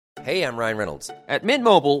Hey, I'm Ryan Reynolds. At Mint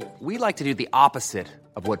Mobile, we like to do the opposite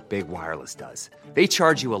of what Big Wireless does. They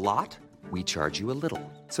charge you a lot, we charge you a little.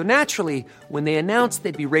 So naturally, when they announced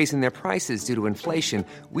they'd be raising their prices due to inflation,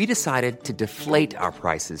 we decided to deflate our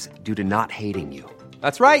prices due to not hating you.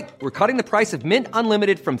 That's right. We're cutting the price of Mint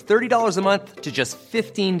Unlimited from $30 a month to just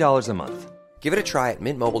 $15 a month. Give it a try at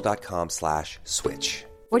mintmobile.com/switch.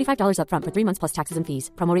 $45 up front for 3 months plus taxes and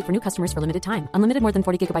fees. Promo rate for new customers for limited time. Unlimited more than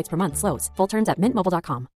 40 gigabytes per month. Slows full terms at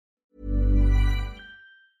mintmobile.com.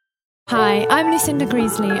 Hi, I'm Lucinda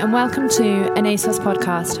Greasley and welcome to an ASOS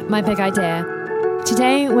podcast, My Big Idea.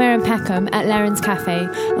 Today we're in Peckham at Lerryn's Cafe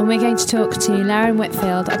and we're going to talk to Lerryn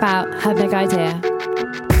Whitfield about her big idea.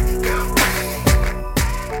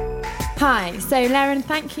 Hi, so Lerryn,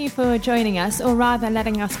 thank you for joining us, or rather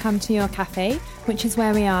letting us come to your cafe, which is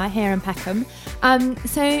where we are here in Peckham.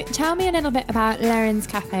 So tell me a little bit about Lerryn's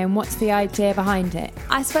Cafe and what's the idea behind it?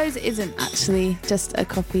 I suppose it isn't actually just a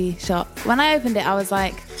coffee shop. When I opened it, I was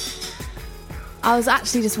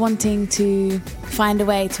actually just wanting to find a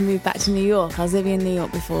way to move back to New York. I was living in New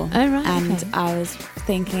York before. Oh, right. And okay. I was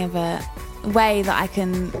thinking of a way that I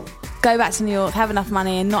can go back to New York, have enough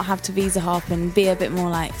money and not have to visa hop and be a bit more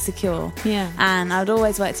like secure. Yeah. And I'd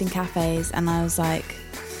always worked in cafes and I was like,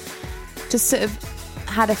 just sort of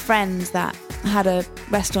had a friend that had a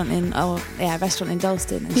restaurant in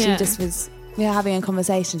Dalston, and she just was, we were having a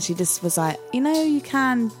conversation, she just was like, you know, you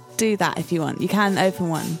can do that if you want, you can open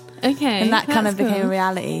one. Okay. And that kind of became cool. a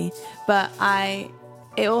reality. But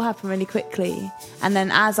it all happened really quickly. And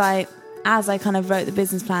then as I kind of wrote the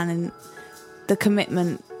business plan and the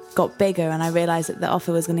commitment got bigger and I realised that the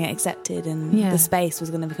offer was going to get accepted and the space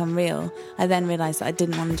was going to become real, I then realised that I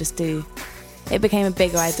didn't want to just do... It became a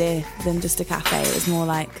bigger idea than just a cafe. It was more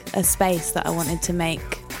like a space that I wanted to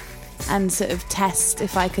make and sort of test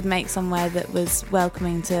if I could make somewhere that was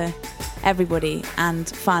welcoming to everybody and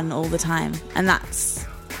fun all the time. And that's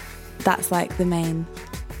like the main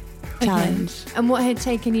challenge. Okay. And what had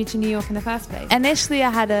taken you to New York in the first place? Initially,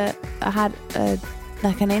 I had an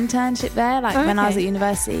internship there, when I was at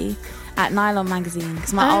university at Nylon magazine,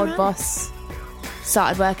 because my old boss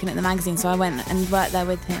started working at the magazine, so I went and worked there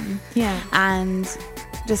with him. Yeah, and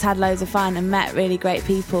just had loads of fun and met really great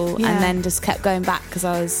people, and then just kept going back because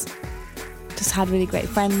I just had really great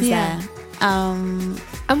friends there. And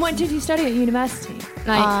what did you study at university?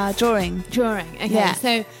 Drawing. Okay. Yeah.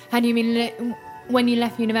 So had you been when you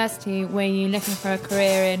left university, were you looking for a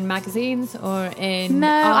career in magazines or in No,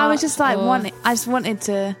 art, I was just like I just wanted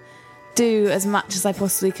to do as much as I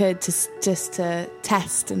possibly could to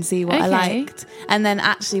test and see what I liked. And then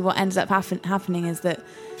actually what ended up happening is that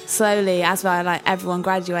slowly, as everyone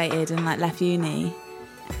graduated and left uni,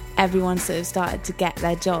 everyone sort of started to get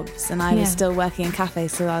their jobs, and I was still working in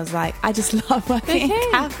cafes, so I was like, I just love working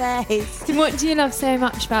in cafes. What do you love so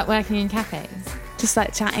much about working in cafes? Just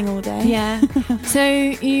chatting all day. Yeah. So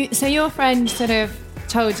your friend sort of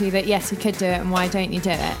told you that yes, you could do it, and why don't you do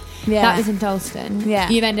it? Yeah. That was in Dalston. Yeah.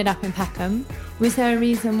 You've ended up in Peckham. Was there a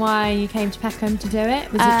reason why you came to Peckham to do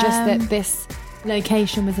it? Was it just that this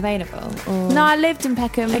location was available? Or? No, I lived in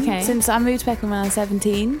Peckham since I moved to Peckham when I was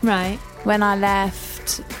 17. Right. When I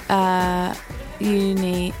left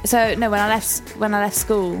uni. So no, when I left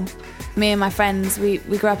school, me and my friends we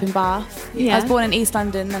grew up in Bath. Yeah. I was born in East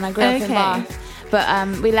London and I grew up in Bath. But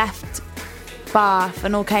we left Bath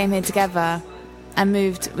and all came here together and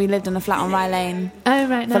moved. We lived in a flat on Rye Lane. Oh,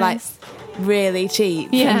 right, nice. For really cheap.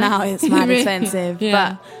 Yeah. And now it's mad expensive.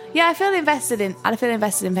 Yeah. But yeah, I feel invested in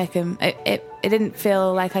Peckham. It didn't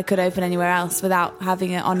feel like I could open anywhere else without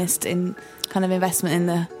having an honest kind of investment in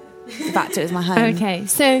the fact it was my home. Okay,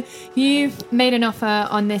 so you've made an offer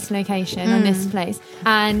on this location, on this place,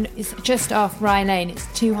 and it's just off Rye Lane. It's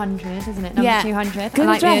 200, isn't it? Number 200. Good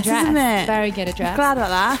address, isn't it? Very good address. I'm glad about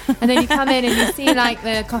that. And then you come in and you see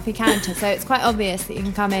the coffee counter, so it's quite obvious that you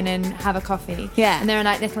can come in and have a coffee. Yeah. And there are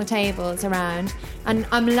little tables around, and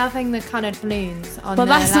I'm loving the coloured balloons on the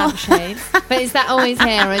lampshades. But is that always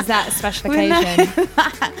here, or is that a special occasion?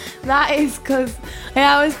 That is because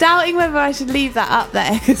I was doubting whether I should leave that up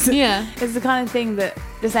there, because it's the kind of thing that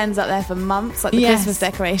just ends up there for months, like the Christmas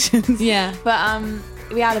decorations. Yeah. But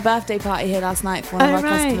we had a birthday party here last night for one of our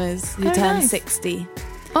customers who turned 60.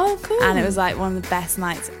 Oh, cool. And it was one of the best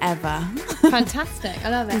nights ever. Fantastic.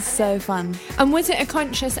 I love it. It's so fun. And was it a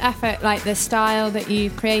conscious effort, the style that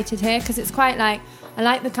you created here? Because it's quite I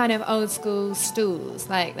like the kind of old school stools.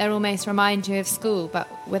 They almost remind you of school, but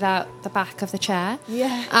without the back of the chair.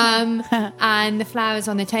 Yeah. And the flowers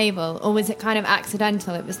on the table. Or was it kind of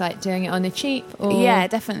accidental? It was doing it on the cheap? Or? Yeah,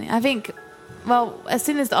 definitely. I think, as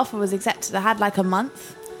soon as the offer was accepted, I had a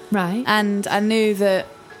month. Right. And I knew that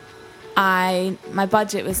my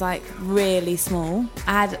budget was like really small.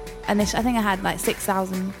 I think I had like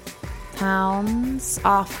 £6,000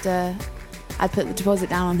 after I put the deposit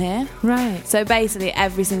down on here. Right. So basically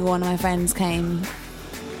every single one of my friends came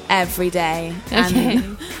every day. Okay.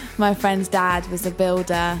 And my friend's dad was a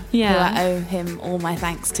builder who I owe him all my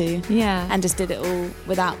thanks to. Yeah. And just did it all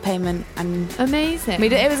without payment. And amazing.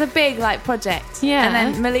 it was a big like project. Yeah. And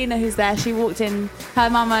then Melina, who's there, she walked in.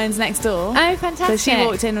 Her mum owns next door. Oh, fantastic. So she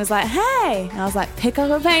walked in and was like, "Hey," and I was like, "Pick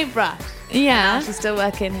up a paintbrush." Yeah. She's still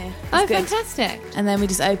working here. Oh, good. fantastic. And then we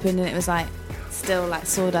just opened and it was like still like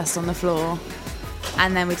sawdust on the floor.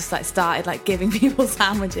 And then we just like started like giving people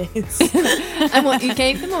sandwiches. And what, you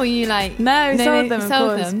gave them, or you like? No, sold them, of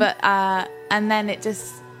sold course. them. But and then it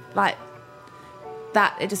just like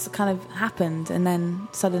that. It just kind of happened, and then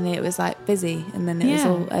suddenly it was like busy, and then it was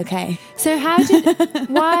all okay. So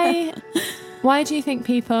why do you think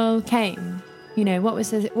people came? You know,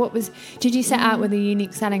 did you set out with a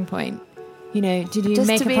unique selling point? You know, did you Just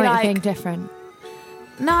make a to be point of like- being different?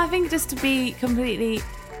 No, I think just to be completely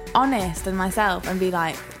honest and myself and be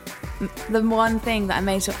like, the one thing that I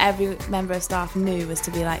made sure every member of staff knew was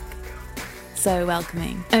to be like so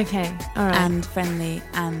welcoming. Okay, all right. And friendly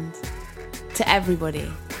and to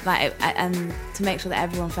everybody, like, and to make sure that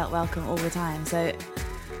everyone felt welcome all the time. So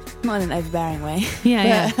not in an overbearing way.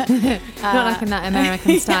 Yeah. Not like in that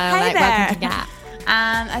American style, Hey like there. welcome to Gap.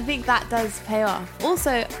 And I think that does pay off.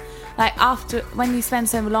 Also, like when you spend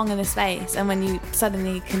so long in a space and when you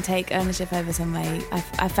suddenly can take ownership over somewhere,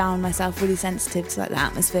 I found myself really sensitive to like the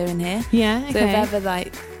atmosphere in here. Yeah, okay. So if ever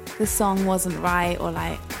like the song wasn't right or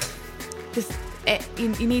like just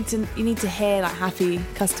you need to hear like happy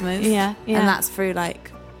customers. Yeah. And that's through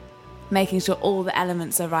like making sure all the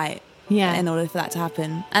elements are right. Yeah. In order for that to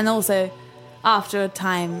happen. And also after a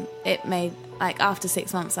time it made like after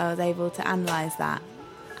 6 months I was able to analyse that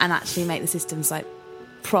and actually make the systems like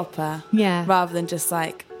proper. Yeah. Rather than just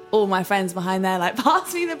like all my friends behind there like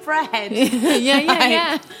pass me the bread.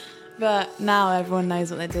 Yeah. But now everyone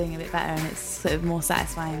knows what they're doing a bit better and it's sort of more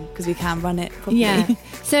satisfying because we can run it properly. Yeah.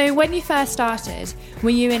 So when you first started, were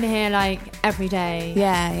you in here like every day?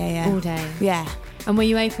 Yeah. All day? Yeah. And were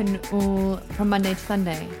you open all from Monday to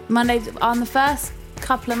Sunday? Monday, on the first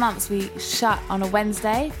couple of months we shut on a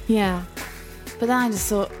Wednesday. Yeah. But then I just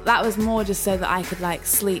thought that was more just so that I could like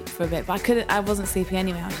sleep for a bit. But I wasn't sleeping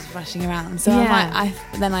anyway. I was just rushing around. So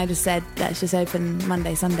then I just said, let's just open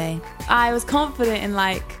Monday, Sunday. I was confident in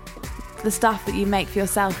like the stuff that you make for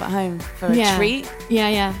yourself at home for a treat.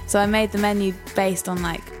 Yeah. So I made the menu based on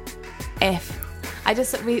like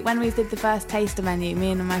when we did the first taster menu,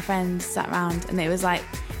 me and my friends sat around and it was like,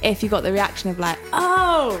 if you got the reaction of like,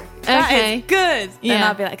 oh, that is good, then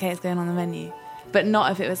I'd be like, okay, it's going on the menu. But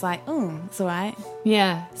not if it was like, oh, it's all right.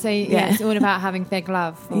 Yeah. So it's all about having big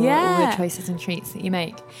love for all the choices and treats that you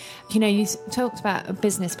make. You know, you talked about a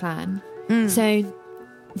business plan. So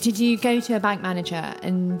did you go to a bank manager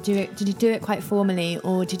and did you do it quite formally,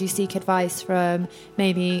 or did you seek advice from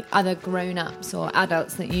maybe other grown-ups or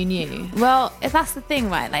adults that you knew? Well, if that's the thing,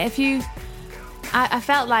 right? Like I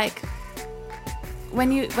felt like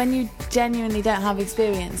when you genuinely don't have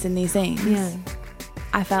experience in these things,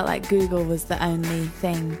 I felt like Google was the only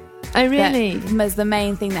thing. Oh, really? That was the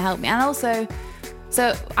main thing that helped me. And also,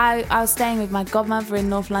 so I was staying with my godmother in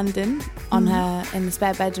North London in the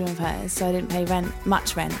spare bedroom of hers, so I didn't pay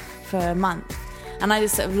much rent for a month. And I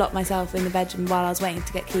just sort of locked myself in the bedroom while I was waiting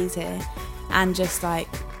to get keys here and just like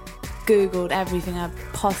Googled everything I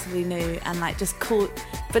possibly knew and like just called,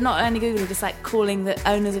 but not only Googling, just like calling the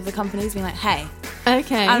owners of the companies, being like, hey,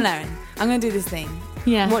 okay, I'm Lerryn, I'm going to do this thing.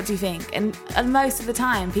 Yeah. What do you think? And most of the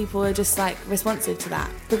time people are just like responsive to that,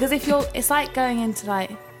 because it's like going into like,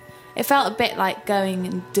 it felt a bit like going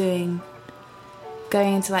into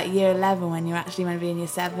like year 11 when you're actually meant to be in year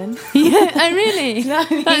 7. Yeah. Oh, really? You know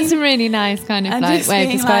what I mean? That's a really nice kind of like way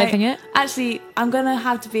of describing it. Actually, I'm gonna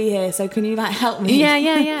have to be here, so can you like help me?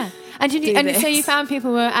 Yeah. And so you this. found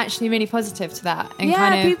people were actually really positive to that.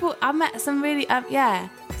 And people. I met some really,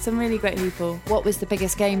 some really great people. What was the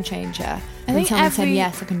biggest game changer? I think someone said,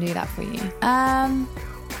 yes, I can do that for you.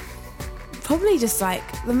 Probably just like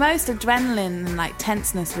the most adrenaline and like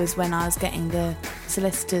tenseness was when I was getting the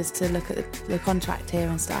solicitors to look at the contract here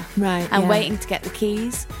and stuff. Right. And waiting to get the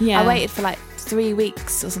keys. Yeah. I waited for like 3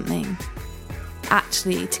 weeks or something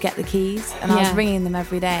actually to get the keys, and I was ringing them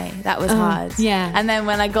every day. That was hard. Yeah. And then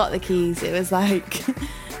when I got the keys, it was like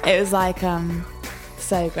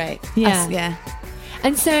so great. Yeah. Yeah.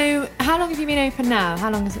 And so how long have you been open now? How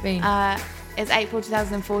long has it been? It's April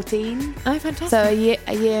 2014. Oh, fantastic. So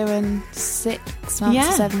a year and 6 months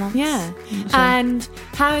or 7 months. Yeah. Sure. And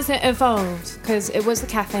how has it evolved? Because it was the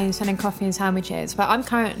cafe selling coffee and sandwiches, but I'm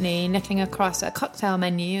currently looking across a cocktail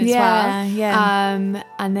menu as well. Yeah.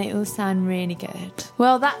 And they all sound really good.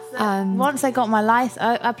 Well, that's once I got my license,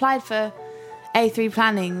 I applied for A3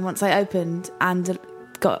 planning once I opened and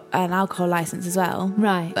got an alcohol license as well.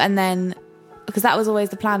 Right. And then, because that was always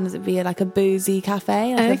the plan, was it be like a boozy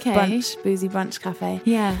cafe, like a boozy brunch cafe.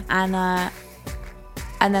 Yeah.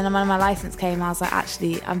 And then when my license came, I was like,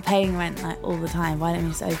 actually, I'm paying rent like all the time. Why don't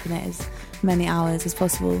we just open it as many hours as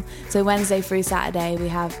possible? So Wednesday through Saturday,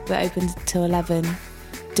 we're open till 11,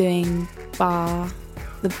 doing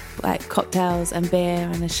like cocktails and beer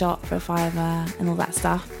and a shot for a £5 and all that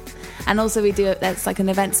stuff. And also we do that's like an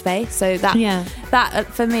event space. So that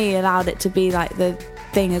for me allowed it to be like the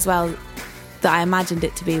thing as well that I imagined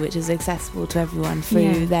it to be, which is accessible to everyone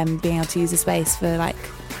through them being able to use the space for like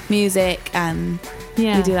music. And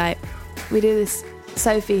we do this.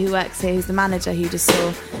 Sophie, who works here, who's the manager, who just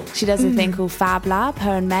saw, she does a thing called Fab Lab,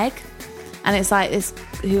 her and Meg, and it's like this,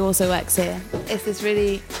 who also works here. It's this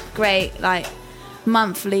really great like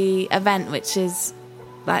monthly event, which is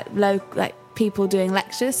like people doing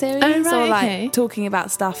lecture series or like talking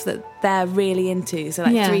about stuff that they're really into. So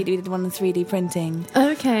like 3D, we did one on 3D printing.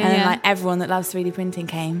 Okay. And then like everyone that loves 3D printing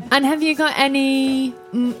came. And have you got any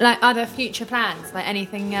like other future plans, like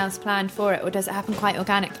anything else planned for it, or does it happen quite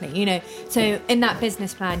organically? You know, so in that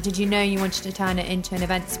business plan, did you know you wanted to turn it into an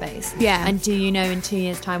event space? Yeah. And do you know in 2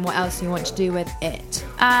 years' time what else you want to do with it?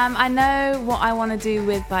 I know what I want to do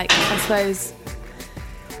with, like, I suppose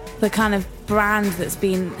the kind of brand that's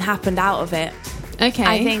happened out of it. Okay.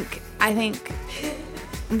 I think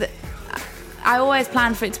that I always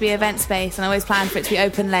planned for it to be event space, and I always planned for it to be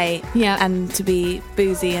open late and to be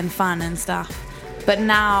boozy and fun and stuff. But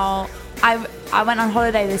now I went on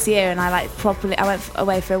holiday this year, and I went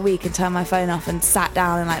away for a week and turned my phone off and sat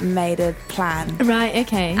down and like made a plan. Right.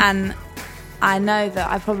 Okay. And I know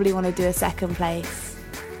that I probably want to do a second place.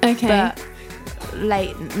 Okay. But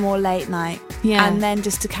more late night. Yeah. And then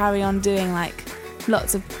just to carry on doing like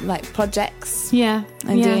lots of like projects. Yeah.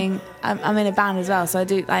 And doing. I'm in a band as well, so I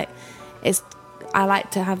do like I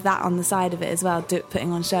like to have that on the side of it as well,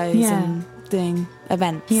 putting on shows and doing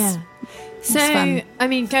events. Yeah. So, I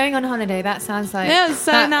mean, going on holiday, that sounds like... It was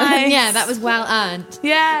so nice. Yeah, that was well earned.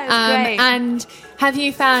 Yeah, it was great. And have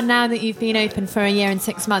you found now that you've been open for a year and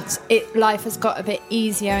 6 months, life has got a bit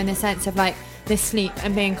easier in the sense of like the sleep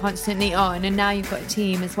and being constantly on, and now you've got a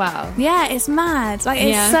team as well? Yeah, it's mad. Like,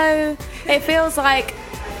 it feels like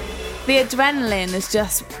the adrenaline is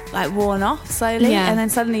just like worn off slowly, and then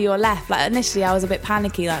suddenly you're left. Like initially I was a bit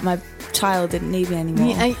panicky, like my child didn't need me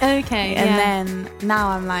anymore. Okay. And then now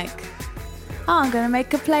I'm like, I'm going to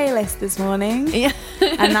make a playlist this morning. Yeah.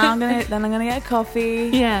 And now I'm going to get a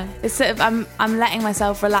coffee. Yeah. It's sort of, I'm letting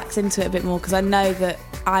myself relax into it a bit more, because I know that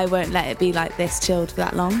I won't let it be like this chilled for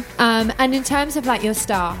that long. And in terms of like your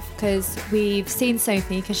staff, because we've seen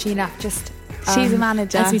Sophie, because she left just... she's a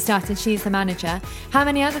manager. As we started, she's the manager. How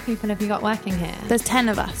many other people have you got working here? There's 10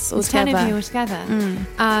 of us all together. 10 of you all together.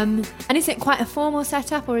 And is it quite a formal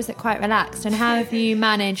setup, or is it quite relaxed? And how have you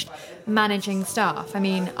managing staff? I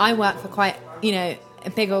mean, I work for quite, a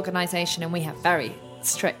big organisation, and we have very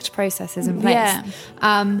strict processes in place. Yeah.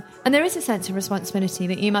 And there is a sense of responsibility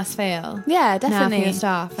that you must feel. Yeah, definitely. Now for your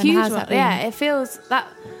staff. And how's that been? Yeah, it feels that.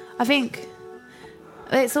 I think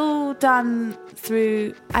it's all done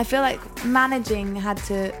through. I feel like managing had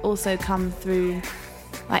to also come through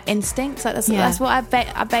like instincts. Like that's what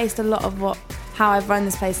I based a lot of how I've run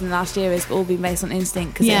this place in the last year has all been based on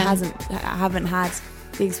instinct, because I haven't had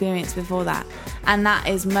the experience before that, and that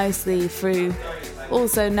is mostly through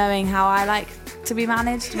also knowing how I like to be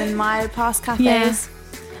managed in my past cafes.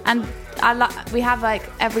 And we have like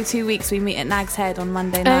every 2 weeks we meet at Nag's Head on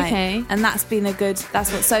Monday night, and that's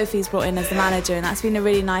what Sophie's brought in as the manager, and that's been a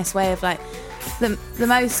really nice way of like the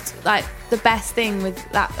most like the best thing with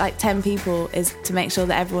that like 10 people is to make sure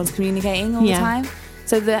that everyone's communicating all the time.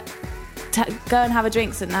 So go and have a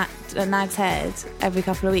drinks at Nag's Head every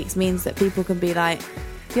couple of weeks means that people can be like,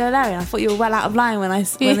 yo, Lerryn, I thought you were well out of line when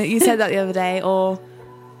you said that the other day, or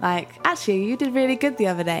like, actually, you did really good the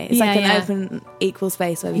other day. It's like an open, equal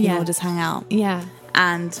space where we can all just hang out. Yeah.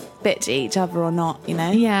 And bitch at each other or not,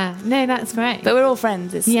 Yeah. No, that's great. But we're all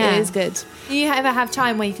friends. It is good. Do you ever have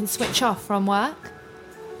time where you can switch off from work?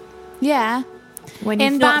 Yeah. When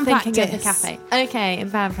you're not thinking of the cafe. Okay, in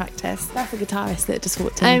band practice. That's the guitarist that just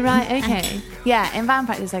walked in. Oh, right, okay. Yeah, in band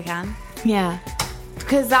practice I can. Yeah.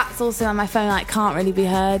 Because that's also on my phone, like, can't really be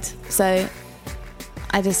heard. So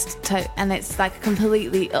and it's like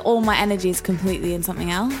completely, all my energy is completely in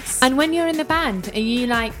something else. And when you're in the band, are you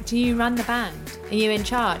like, do you run the band? Are you in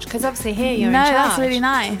charge? Because obviously here you're in charge. No, that's really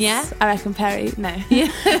nice. Yeah? I reckon Perry, no.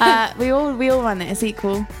 Yeah. We all run it, it's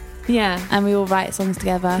equal. Yeah. And we all write songs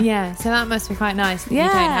together. Yeah, so that must be quite nice that you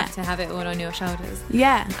don't have to have it all on your shoulders.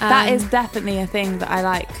 Yeah, that is definitely a thing that I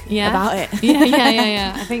like about it.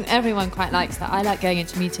 Yeah. I think everyone quite likes that. I like going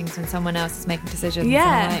into meetings when someone else is making decisions. Yeah.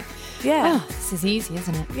 And I'm like, oh, this is easy,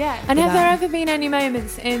 isn't it? Yeah. And have there ever been any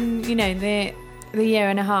moments in, you know, the year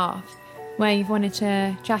and a half where you've wanted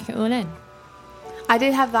to jack it all in? I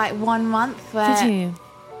did have like 1 month where... Did you?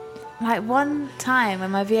 Like one time when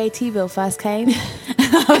my VAT bill first came,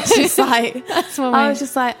 I was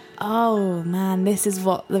just like, oh man, this is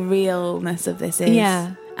what the realness of this is.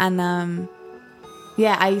 Yeah. And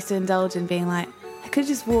I used to indulge in being like, I could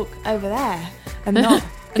just walk over there and not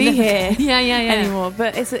be here anymore.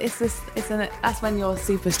 But that's when you're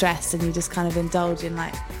super stressed and you just kind of indulge in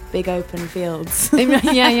like big open fields.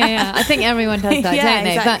 Yeah. I think everyone does that, don't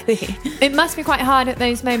they? Exactly. But it must be quite hard at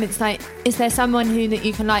those moments. Like, is there someone that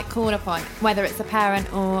you can like call upon, whether it's a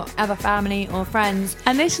parent or other family or friends?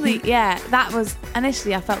 Initially, I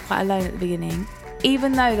felt quite alone at the beginning,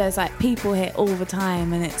 even though there's like people here all the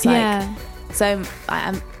time, and it's like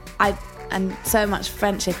and so much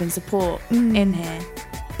friendship and support in here.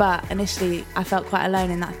 But initially, I felt quite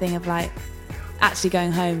alone in that thing of like actually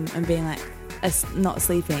going home and being like not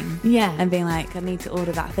sleeping, and being like, I need to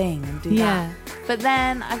order that thing and do that. But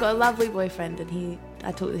then I got a lovely boyfriend, and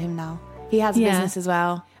I talk to him now. He has a business as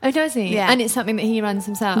well. Oh, does he? Yeah, and it's something that he runs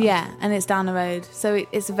himself. Yeah, and it's down the road, so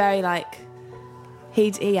it's a very like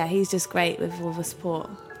he's just great with all the support.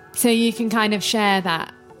 So you can kind of share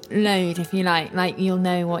that load, if you like you'll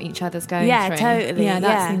know what each other's going through. Yeah, totally. Yeah,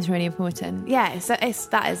 that seems really important. Yeah, that is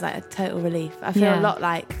like a total relief. I feel a lot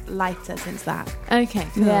like lighter since that. Okay,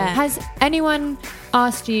 cool. Yeah. Has anyone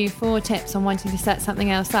asked you for tips on wanting to set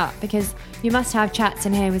something else up? Because you must have chats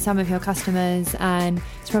in here with some of your customers, and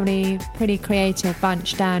it's probably a pretty creative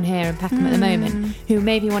bunch down here in Peckham at the moment who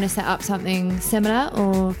maybe want to set up something similar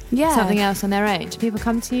or something else on their own. Do people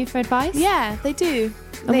come to you for advice? Yeah, they do.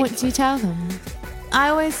 And what do you tell them?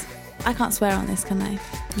 I can't swear on this, can I?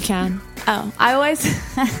 You can. Oh, I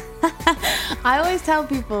always tell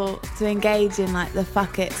people to engage in like the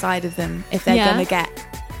fuck it side of them if they're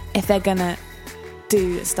gonna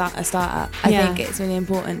start a startup. I think it's really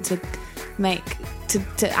important to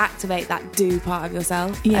activate that do part of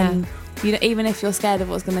yourself. Yeah. And you know, even if you're scared of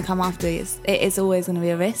what's going to come after, it is always going to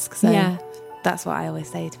be a risk. So that's what I always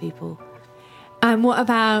say to people. And what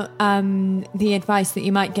about the advice that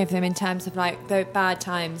you might give them in terms of like the bad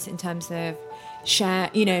times, in terms of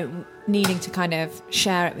needing to kind of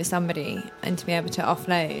share it with somebody and to be able to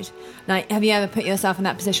offload? Like, have you ever put yourself in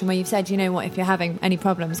that position where you've said, you know what, if you're having any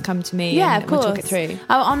problems, come to me and of course. We'll talk it through?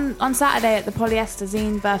 On Saturday at the Polyester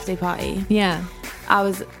Zine birthday party, I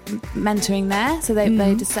was mentoring there, so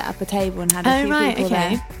they just set up a table and had a few people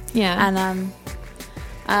there. Yeah. And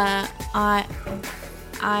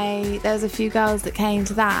there was a few girls that came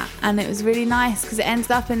to that, and it was really nice because it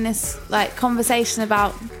ended up in this like conversation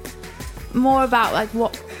about like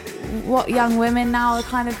what young women now are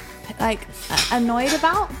kind of like annoyed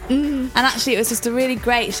about. And actually it was just a really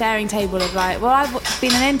great sharing table of like, well, I've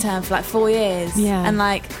been an intern for like 4 years, and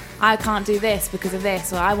like I can't do this because of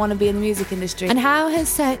this, or I want to be in the music industry. And how has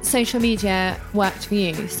social media worked for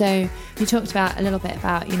you? So you talked about a little bit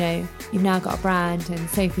about, you know, you've now got a brand, and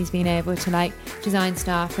Sophie's been able to like design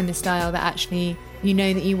stuff in the style that actually you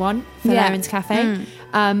know that you want for Lerryn's Cafe.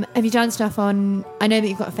 Have you done stuff on, I know that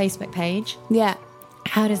you've got a Facebook page. Yeah.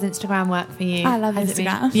 How does Instagram work for you? I love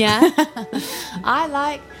Instagram. Yeah.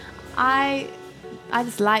 I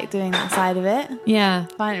just like doing that side of it. Yeah.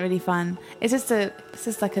 I find it really fun. It's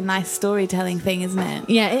just like a nice storytelling thing, isn't it?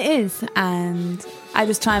 Yeah, it is. And I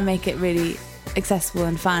just try and make it really accessible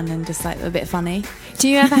and fun and just like a bit funny. Do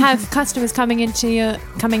you ever have customers coming into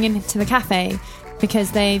the cafe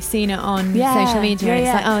because they've seen it on social media?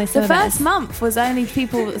 It's like, oh, I saw the first month was only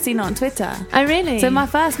people that seen it on Twitter. Oh, really? So my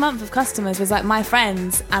first month of customers was like my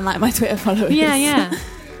friends and like my Twitter followers. Yeah.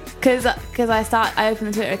 Because I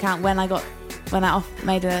opened the Twitter account when I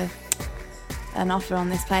made an offer on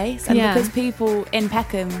this place, and because people in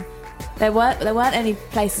Peckham, there weren't any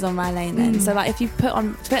places on Rye Lane then. So like if you put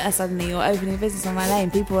on Twitter suddenly you're opening a business on Rye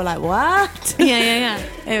Lane, people were like, what? Yeah.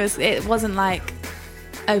 It wasn't like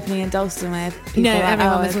opening in Dalston where people were like,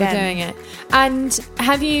 everyone was all doing it. And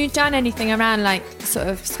have you done anything around like sort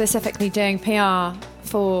of specifically doing PR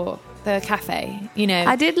for the cafe? You know,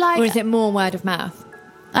 I did like, or is it more word of mouth?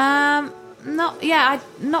 Not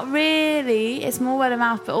really. It's more word of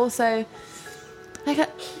mouth, but also Like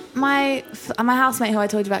my housemate who I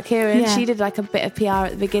told you about, Kieran, she did like a bit of PR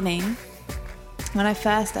at the beginning when I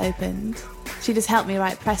first opened. She just helped me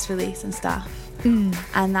write press release and stuff,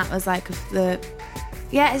 and that was like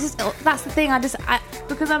it's just, that's the thing.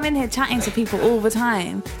 Because I'm in here chatting to people all the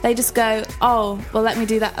time, they just go, oh, well, let me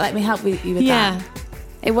do that, let me help you with that.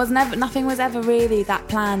 It was nothing was ever really that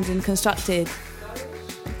planned and constructed,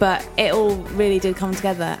 but it all really did come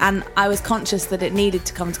together, and I was conscious that it needed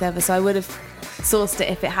to come together, so I would have sourced it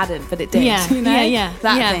if it hadn't, but it did.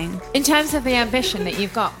 That thing. In terms of the ambition that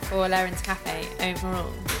you've got for Lerryn's Cafe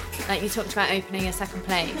overall, like you talked about opening a second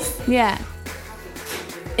place.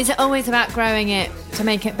 Is it always about growing it to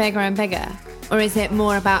make it bigger and bigger? Or is it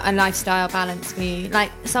more about a lifestyle balance for you? Like,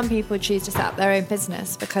 some people choose to set up their own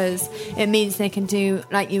business because it means they can do,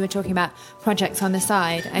 like you were talking about, projects on the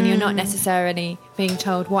side, and you're not necessarily being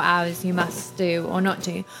told what hours you must do or not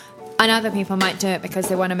do. And other people might do it because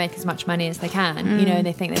they want to make as much money as they can. You know,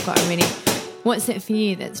 they think they've got a really... What's it for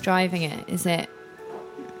you that's driving it? Is it...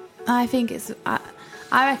 I think it's... I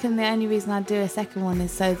reckon the only reason I do a second one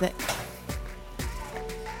is so that...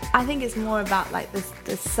 I think it's more about like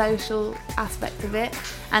the social aspect of it,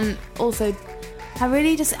 and also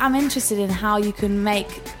I'm interested in how you can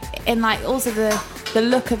make, in like also the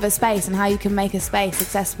look of a space and how you can make a space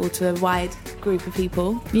accessible to a wide group of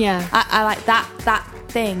people. I like that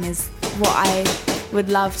thing is what I would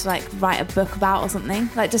love to like write a book about or something,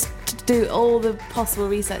 like just to do all the possible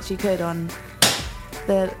research you could on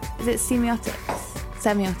is it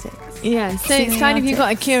semiotics. Yeah, so it's kind of, you've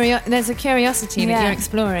got there's a curiosity that you're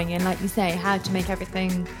exploring, and like you say, how to make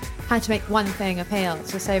one thing appeal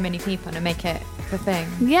to so many people and make it the thing.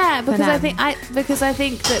 Yeah, because I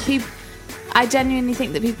think that people, I genuinely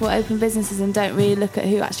think that people open businesses and don't really look at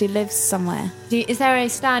who actually lives somewhere. Is there a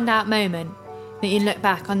standout moment that you look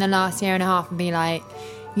back on the last year and a half and be like,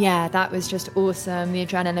 yeah, that was just awesome, the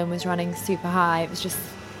adrenaline was running super high, it was just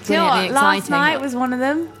brilliantly exciting? Last night was one of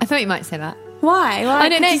them. I thought you might say that. Why? I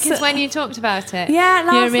don't know, because when you talked about it, last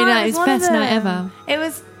night it was the best night ever. It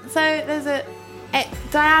was, so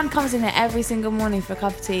Diane comes in here every single morning for a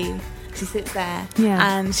cup of tea. She sits there,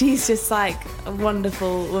 and she's just like a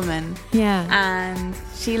wonderful woman. And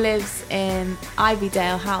she lives in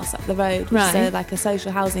Ivydale House up the road, which is like a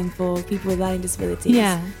social housing for people with learning disabilities.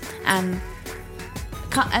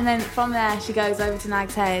 And then from there she goes over to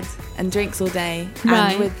Nag's Head and drinks all day,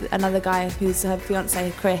 and with another guy who's her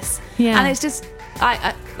fiance, Chris. And it's just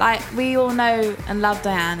like we all know and love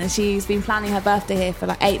Diane, and she's been planning her birthday here for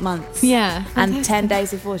like 8 months. And 10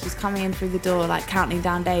 days before, she's coming in through the door like counting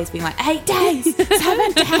down days, being like 8 days,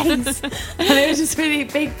 7 days, and it was just really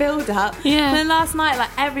big build up. And then last night, like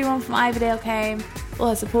everyone from Ivydale came, all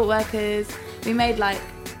her support workers. We made like,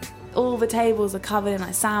 all the tables are covered in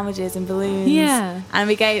like sandwiches and balloons. And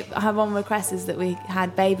we gave, her one request is that we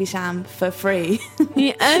had baby sham for free.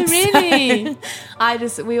 Oh really?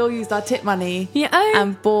 So we all used our tip money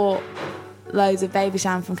and bought loads of baby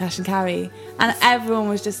sham from Cash and Carry, and everyone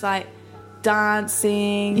was just like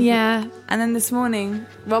dancing. And then this morning,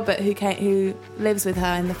 Robert, who lives with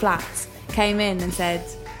her in the flats, came in and said,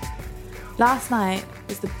 last night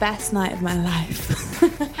was the best night of my life.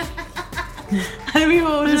 And we were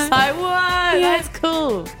all just like, whoa, that's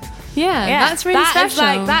cool. That's really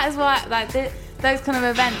special. That is why, like, those kind of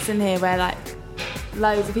events in here where like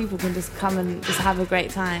loads of people can just come and just have a great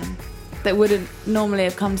time that wouldn't normally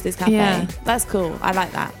have come to this cafe. That's cool. I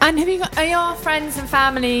like that. And are your friends and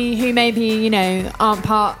family who maybe, you know, aren't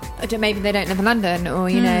maybe they don't live in London, or,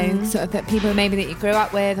 you know, sort of people maybe that you grew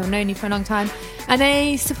up with or known you for a long time, are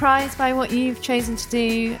they surprised by what you've chosen to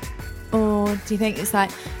do? Or do you think it's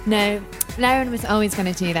like, no, Lerryn was always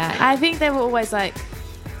going to do that? I think they were always like,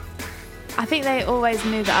 I think they always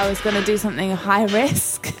knew that I was going to do something high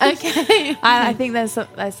risk. Okay. I think there's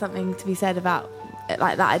something to be said about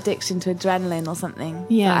like that addiction to adrenaline or something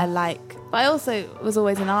that I like. But I also was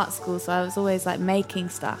always in art school, so I was always like making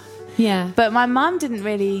stuff. But my mum didn't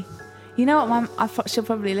really, you know what, she'll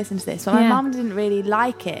probably listen to this, but my mum didn't really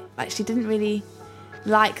like it. Like, she didn't really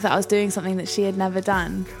like that I was doing something that she had never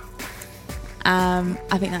done.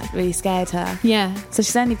 I think that really scared her. So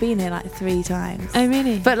she's only been here like 3 times. Oh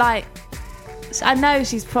really? But like, I know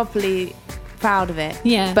she's properly proud of it.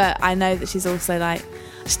 But I know that she's also like,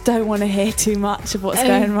 I just don't want to hear too much of what's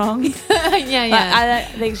going wrong. Like, I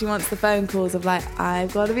don't think she wants the phone calls of like,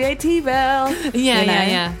 I've got a VAT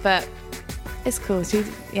bill. But it's cool.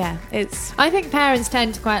 It's. I think parents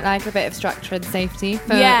tend to quite like a bit of structure and safety.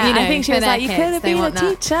 For, I think she was like, you could have been a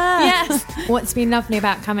teacher. Yes. What's been lovely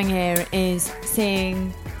about coming here is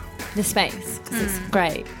seeing the space, because it's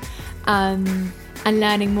great. and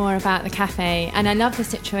learning more about the cafe. And I love the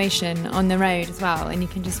situation on the road as well, and you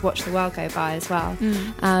can just watch the world go by as well.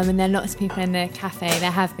 And there are lots of people in the cafe.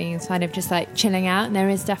 There have been kind of just like chilling out, and there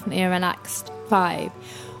is definitely a relaxed vibe.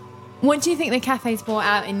 What do you think the cafe's brought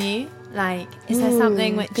out in you? Like, is there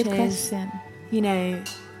something which good is, question. you know,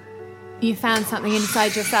 you found something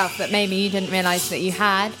inside yourself that maybe you didn't realise that you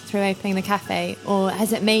had through opening the cafe? Or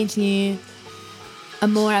has it made you a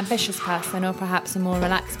more ambitious person, or perhaps a more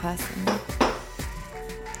relaxed person?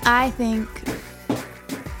 I think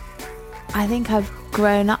I've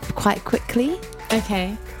grown up quite quickly.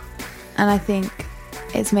 Okay. And I think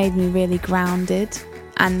it's made me really grounded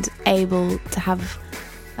and able to have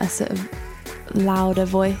a sort of louder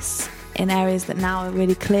voice in areas that now are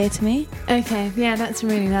really clear to me. Okay, yeah, that's a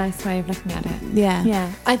really nice way of looking at it. Yeah.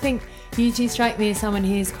 Yeah. I think you do strike me as someone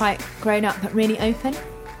who's quite grown up but really open,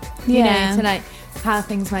 you know, to like how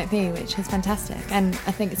things might be, which is fantastic. And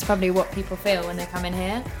I think it's probably what people feel when they come in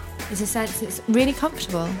here, is a sense it's really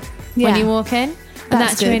comfortable when you walk in. And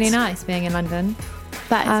that's really nice being in London.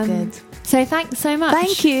 That is good. So thanks so much.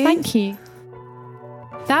 Thank you. Thank you.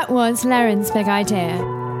 That was Lerryn's Big Idea.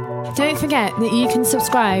 Don't forget that you can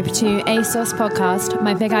subscribe to ASOS Podcast,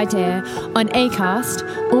 My Big Idea, on Acast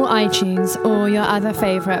or iTunes or your other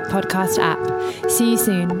favourite podcast app. See you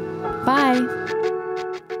soon. Bye.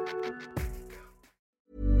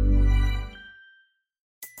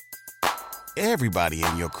 Everybody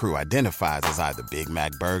in your crew identifies as either Big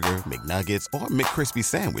Mac Burger, McNuggets, or McCrispy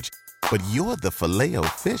Sandwich. But you're the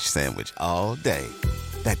Filet-O-Fish Sandwich all day.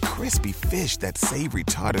 That crispy fish, that savory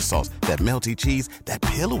tartar sauce, that melty cheese, that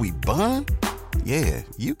pillowy bun. Yeah,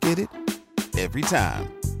 you get it. Every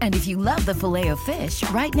time. And if you love the Filet-O-Fish,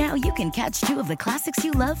 right now you can catch 2 of the classics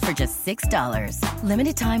you love for just $6.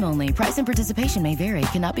 Limited time only. Price and participation may vary.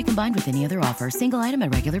 Cannot be combined with any other offer. Single item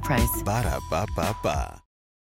at regular price. Ba-da-ba-ba-ba.